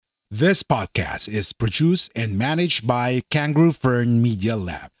This podcast is produced and managed by Kangaroo Fern Media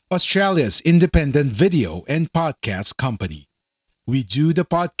Lab, Australia's independent video and podcast company. We do the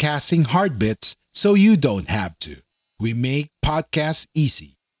podcasting hard bits so you don't have to. We make podcasts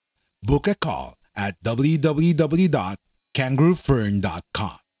easy. Book a call at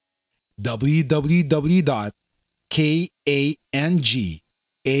www.kangaroofern.com.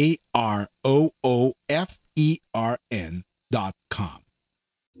 www.kangaroofern.com.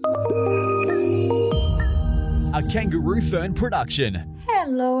 A Kangaroo Fern production.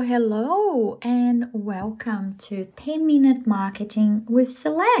 Hello, and welcome to 10 Minute Marketing with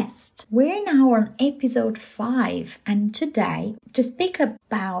Celeste. We're now on episode 5, and today to speak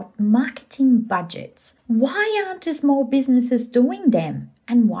about marketing budgets. Why aren't small businesses doing them,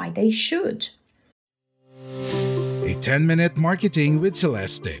 and why they should? A 10-minute marketing with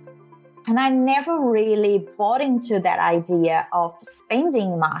Celeste. And I never really bought into that idea of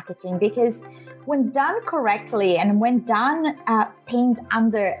spending marketing because when done correctly and when done pinned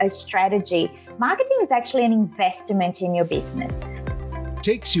under a strategy, marketing is actually an investment in your business.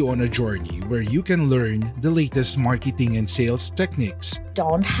 Takes you on a journey where you can learn the latest marketing and sales techniques.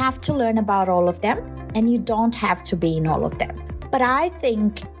 Don't have to learn about all of them, and you don't have to be in all of them. But I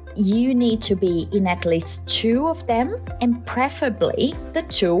think you need to be in at least 2 of them, and preferably the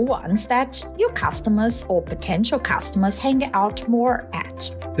 2 ones that your customers or potential customers hang out more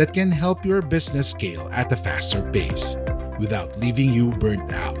at. That can help your business scale at a faster pace without leaving you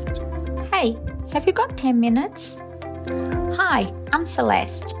burnt out. Hey, have you got 10 minutes? Hi, I'm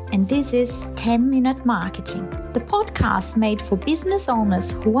Celeste, and this is 10 Minute Marketing, the podcast made for business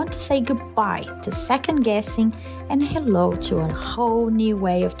owners who want to say goodbye to second guessing and hello to a whole new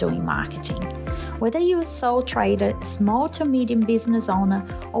way of doing marketing. Whether you're a sole trader, small to medium business owner,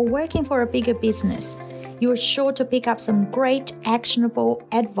 or working for a bigger business, you are sure to pick up some great actionable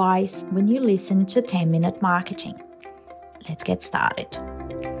advice when you listen to 10 Minute Marketing. Let's get started.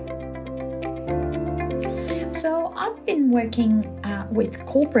 So I've been working with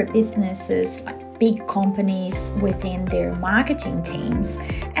corporate businesses, like big companies within their marketing teams,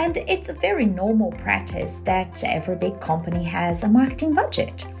 and it's a very normal practice that every big company has a marketing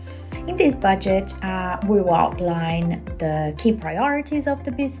budget. In this budget, we will outline the key priorities of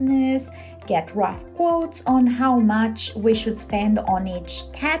the business, get rough quotes on how much we should spend on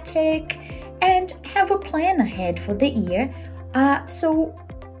each tactic, and have a plan ahead for the year. So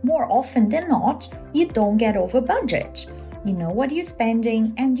more often than not, you don't get over budget. You know what you're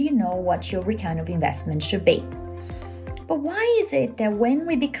spending and you know what your return of investment should be. But why is it that when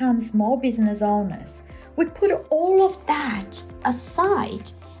we become small business owners, we put all of that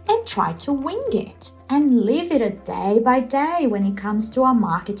aside and try to wing it and live it a day by day when it comes to our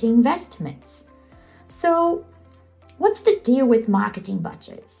marketing investments? So, what's the deal with marketing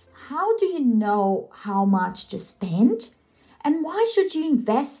budgets? How do you know how much to spend? And why should you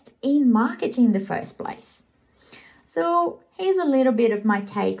invest in marketing in the first place? So here's a little bit of my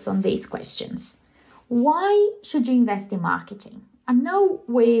takes on these questions. Why should you invest in marketing? I know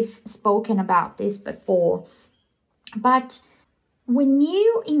we've spoken about this before, but when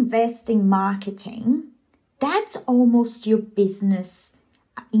you invest in marketing, that's almost your business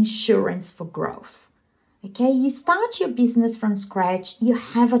insurance for growth. Okay, you start your business from scratch, you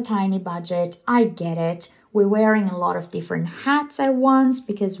have a tiny budget, I get it. We're wearing a lot of different hats at once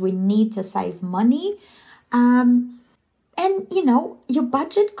because we need to save money. And, your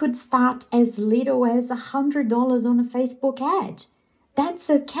budget could start as little as $100 on a Facebook ad. That's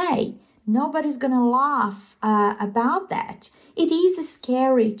okay. Nobody's going to laugh about that. It is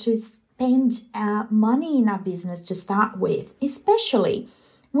scary to spend money in our business to start with, especially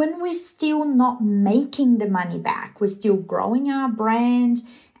when we're still not making the money back. We're still growing our brand.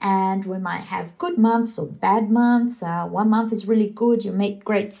 And we might have good months or bad months. One month is really good, you make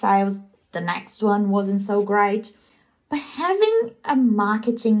great sales. The next one wasn't so great. But having a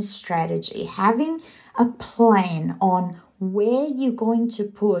marketing strategy, having a plan on where you're going to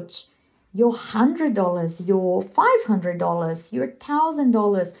put your $100, your $500, your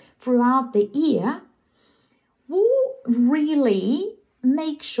 $1,000 throughout the year will really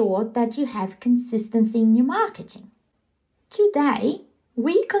make sure that you have consistency in your marketing. Today,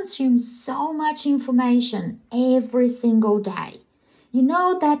 we consume so much information every single day. You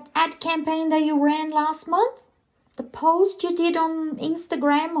know that ad campaign that you ran last month? The post you did on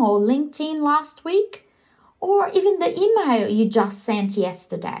Instagram or LinkedIn last week? Or even the email you just sent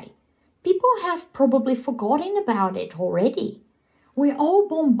yesterday? People have probably forgotten about it already. We're all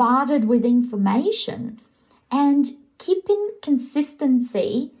bombarded with information, and keeping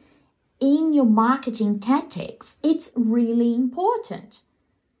consistency in your marketing tactics, it's really important.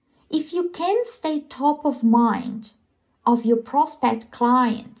 if you can stay top of mind of your prospect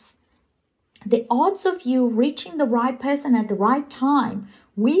clients, the odds of you reaching the right person at the right time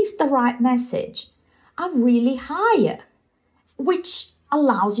with the right message are really higher, which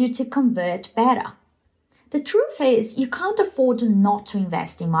allows you to convert better. The truth is, you can't afford not to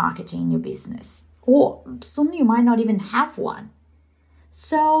invest in marketing in your business, or soon you might not even have one.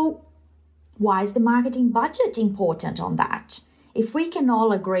 So why is the marketing budget important on that? If we can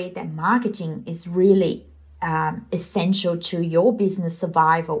all agree that marketing is really essential to your business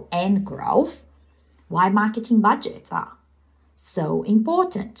survival and growth, why marketing budgets are so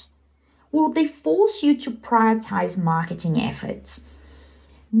important? Well, they force you to prioritize marketing efforts.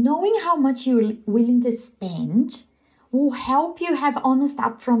 Knowing how much you're willing to spend will help you have honest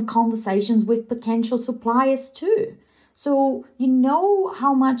upfront conversations with potential suppliers too. So you know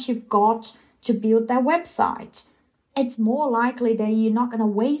how much you've got to build their website. It's more likely that you're not going to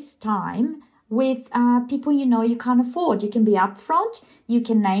waste time with people you know you can't afford. You can be upfront, you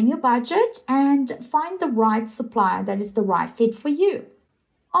can name your budget and find the right supplier that is the right fit for you.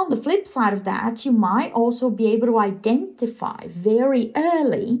 On the flip side of that, you might also be able to identify very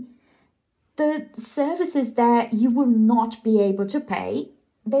early the services that you will not be able to pay,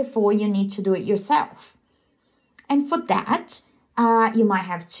 therefore you need to do it yourself. And for that, you might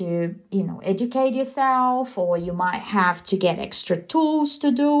have to, educate yourself, or you might have to get extra tools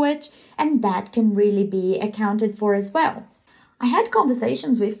to do it, and that can really be accounted for as well. I had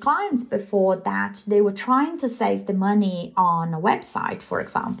conversations with clients before that they were trying to save the money on a website, for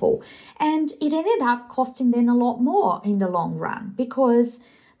example, and it ended up costing them a lot more in the long run because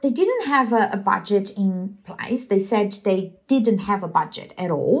they didn't have a budget in place. They said they didn't have a budget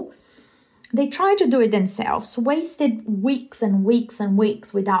at all. They tried to do it themselves, wasted weeks and weeks and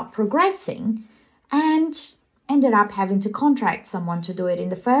weeks without progressing, and ended up having to contract someone to do it in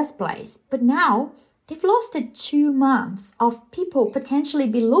the first place. But now they've lost 2 months of people potentially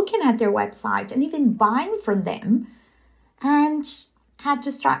be looking at their website and even buying from them, and had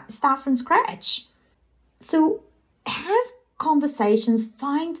to start from scratch. So have conversations,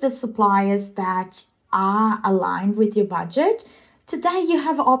 find the suppliers that are aligned with your budget. Today you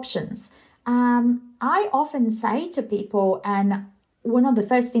have options. I often say to people, and one of the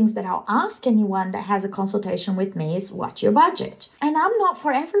first things that I'll ask anyone that has a consultation with me is, what's your budget? And I'm not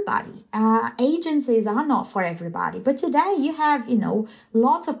for everybody. Agencies are not for everybody. But today you have,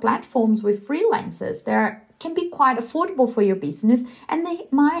 lots of platforms with freelancers that can be quite affordable for your business, and they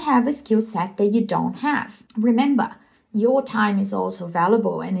might have a skill set that you don't have. Remember, your time is also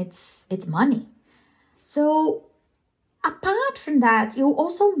valuable, and it's money. So apart from that, you'll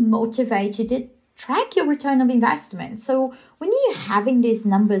also motivate you to track your return of investment. So when you're having these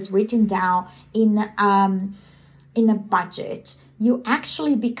numbers written down in a budget, you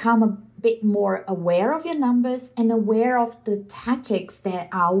actually become a bit more aware of your numbers and aware of the tactics that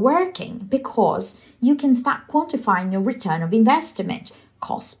are working, because you can start quantifying your return of investment,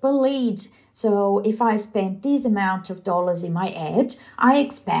 cost per lead. So if I spend this amount of dollars in my ad, I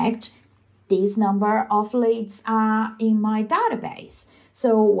expect this number of leads are in my database.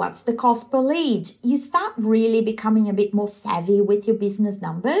 So what's the cost per lead? You start really becoming a bit more savvy with your business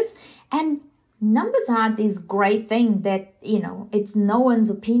numbers, and numbers are this great thing that, it's no one's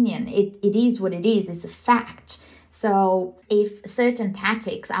opinion. It is what it is. It's a fact. So if certain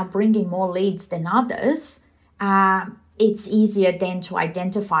tactics are bringing more leads than others, it's easier then to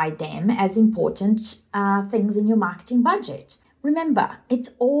identify them as important things in your marketing budget. Remember,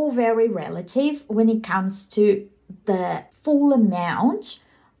 it's all very relative when it comes to the full amount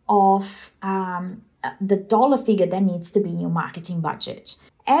of the dollar figure that needs to be in your marketing budget.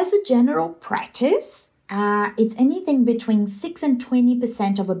 As a general practice, it's anything between 6 and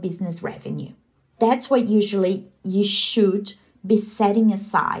 20% of a business revenue. That's what usually you should be setting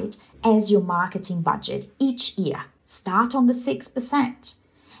aside as your marketing budget each year. Start on the 6%.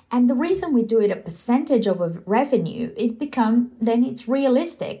 And the reason we do it a percentage of a revenue is because then it's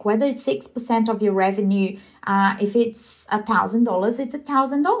realistic. Whether it's 6% of your revenue, if it's $1,000, it's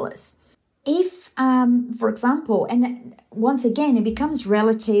 $1,000. If, for example, and once again, it becomes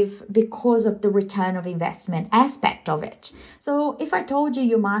relative because of the return of investment aspect of it. So if I told you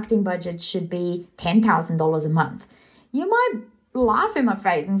your marketing budget should be $10,000 a month, you might laugh in my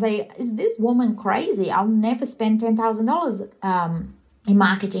face and say, is this woman crazy? I'll never spend $10,000 in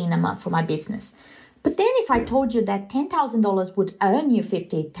marketing in a month for my business. But then if I told you that $10,000 would earn you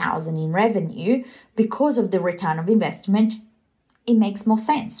 $50,000 in revenue because of the return of investment, it makes more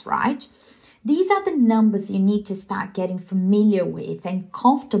sense, right? These are the numbers you need to start getting familiar with and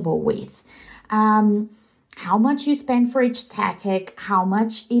comfortable with. how much you spend for each tactic, how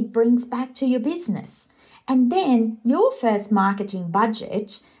much it brings back to your business. And then your first marketing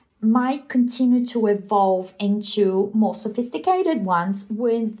budget might continue to evolve into more sophisticated ones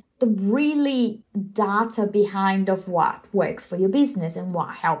with the really data behind of what works for your business and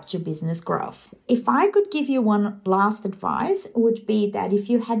what helps your business grow. If I could give you one last advice, it would be that if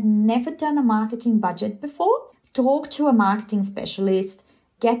you had never done a marketing budget before, talk to a marketing specialist,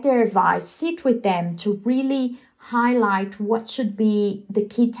 get their advice, sit with them to really highlight what should be the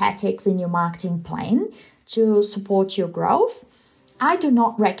key tactics in your marketing plan to support your growth. I do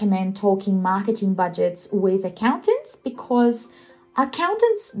not recommend talking marketing budgets with accountants because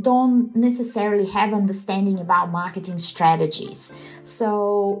accountants don't necessarily have understanding about marketing strategies.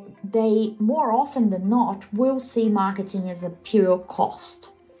 So they more often than not will see marketing as a pure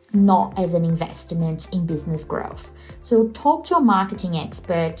cost, not as an investment in business growth. So talk to a marketing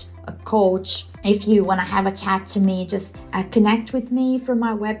expert, a coach. If you want to have a chat to me, just connect with me from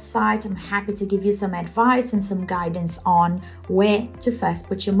my website. I'm happy to give you some advice and some guidance on where to first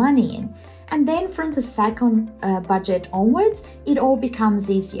put your money in. And then from the second budget onwards, it all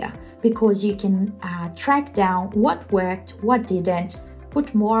becomes easier because you can track down what worked, what didn't,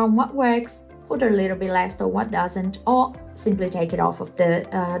 put more on what works, put a little bit less on what doesn't, or simply take it off of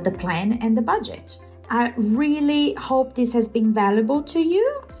the plan and the budget. I really hope this has been valuable to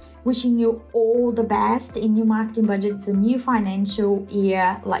you. Wishing you all the best in your marketing budget. It's a new financial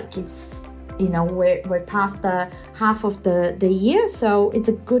year, like we're past the half of the year, so it's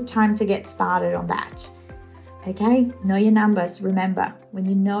a good time to get started on that. Okay, know your numbers. Remember, when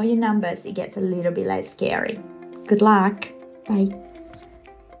you know your numbers, it gets a little bit less scary. Good luck. Bye.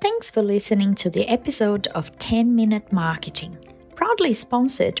 Thanks for listening to the episode of 10-Minute Marketing, proudly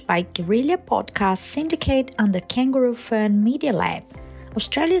sponsored by Guerrilla Podcast Syndicate under Kangaroo Fern Media Lab,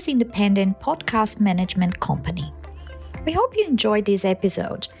 Australia's independent podcast management company. We hope you enjoyed this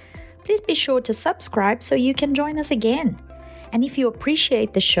episode. Please be sure to subscribe so you can join us again. And if you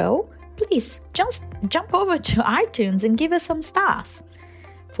appreciate the show, please just jump over to iTunes and give us some stars.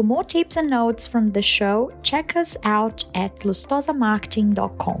 For more tips and notes from the show, check us out at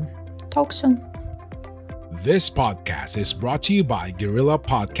lustosamarketing.com. Talk soon. This podcast is brought to you by Guerrilla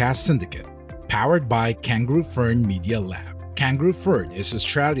Podcast Syndicate, powered by Kangaroo Fern Media Lab. Kangaroo Fern is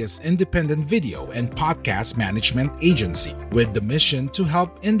Australia's independent video and podcast management agency with the mission to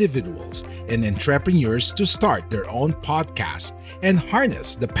help individuals and entrepreneurs to start their own podcast and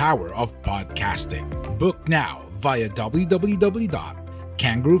harness the power of podcasting. Book now via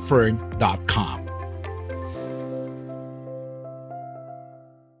www.kangaroofern.com.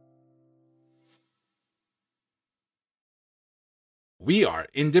 We are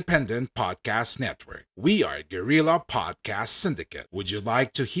Independent Podcast Network. We are Guerrilla Podcast Syndicate. Would you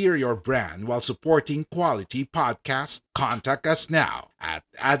like to hear your brand while supporting quality podcasts? Contact us now at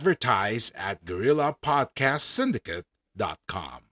advertise@guerrillapodcastsyndicate.com.